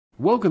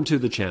Welcome to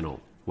the channel,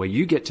 where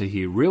you get to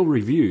hear real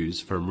reviews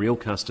from real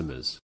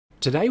customers.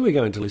 Today we're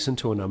going to listen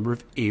to a number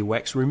of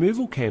earwax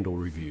removal candle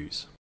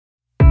reviews.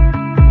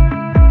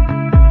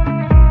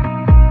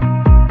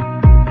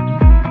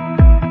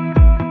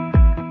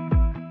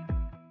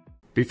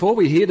 Before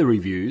we hear the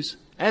reviews,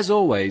 as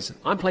always,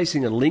 I'm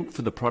placing a link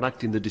for the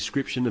product in the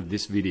description of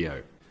this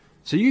video,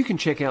 so you can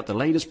check out the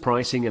latest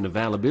pricing and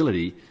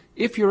availability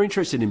if you're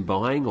interested in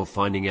buying or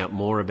finding out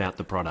more about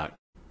the product.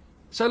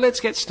 So let's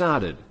get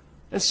started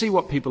and see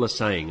what people are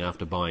saying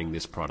after buying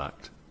this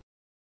product.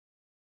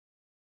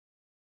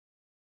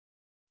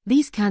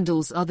 These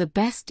candles are the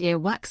best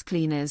earwax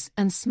cleaners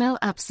and smell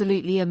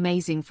absolutely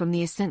amazing from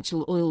the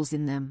essential oils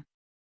in them.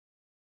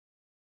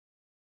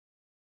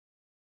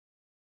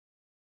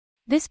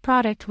 This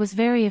product was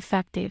very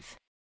effective.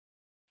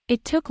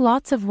 It took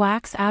lots of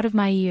wax out of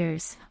my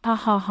ears, ha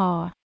ha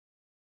ha.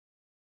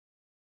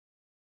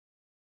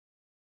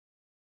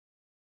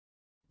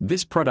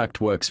 This product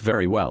works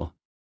very well.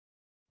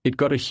 It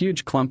got a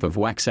huge clump of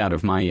wax out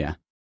of my ear.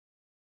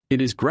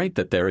 It is great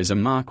that there is a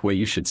mark where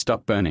you should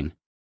stop burning.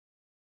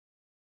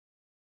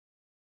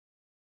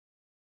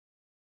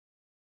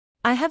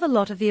 I have a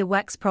lot of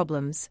earwax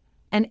problems,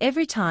 and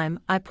every time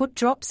I put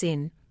drops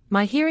in,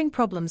 my hearing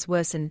problems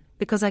worsen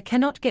because I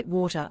cannot get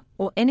water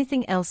or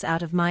anything else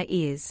out of my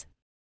ears.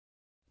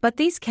 But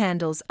these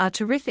candles are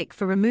terrific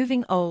for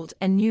removing old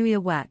and new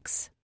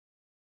earwax.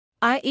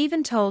 I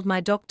even told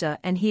my doctor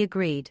and he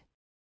agreed.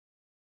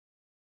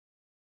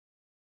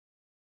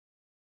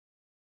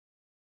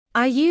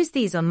 I use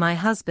these on my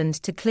husband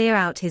to clear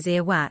out his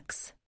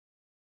earwax.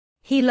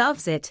 He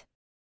loves it.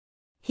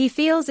 He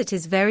feels it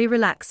is very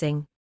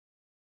relaxing.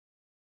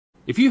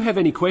 If you have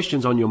any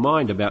questions on your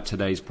mind about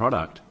today's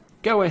product,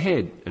 go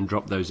ahead and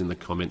drop those in the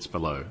comments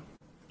below.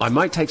 I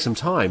might take some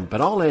time, but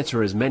I'll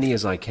answer as many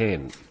as I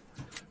can.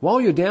 While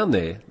you're down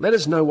there, let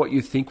us know what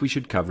you think we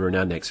should cover in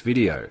our next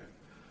video.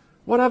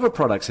 What other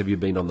products have you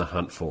been on the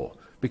hunt for?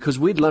 Because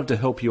we'd love to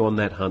help you on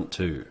that hunt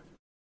too.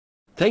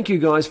 Thank you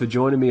guys for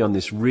joining me on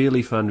this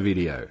really fun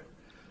video.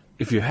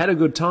 If you had a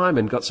good time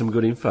and got some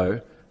good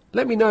info,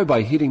 let me know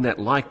by hitting that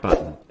like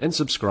button and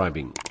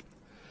subscribing.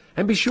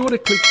 And be sure to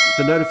click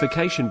the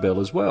notification bell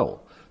as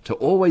well, to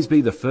always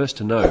be the first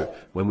to know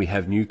when we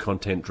have new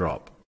content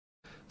drop.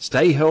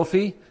 Stay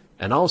healthy,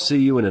 and I'll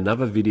see you in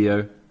another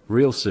video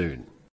real soon.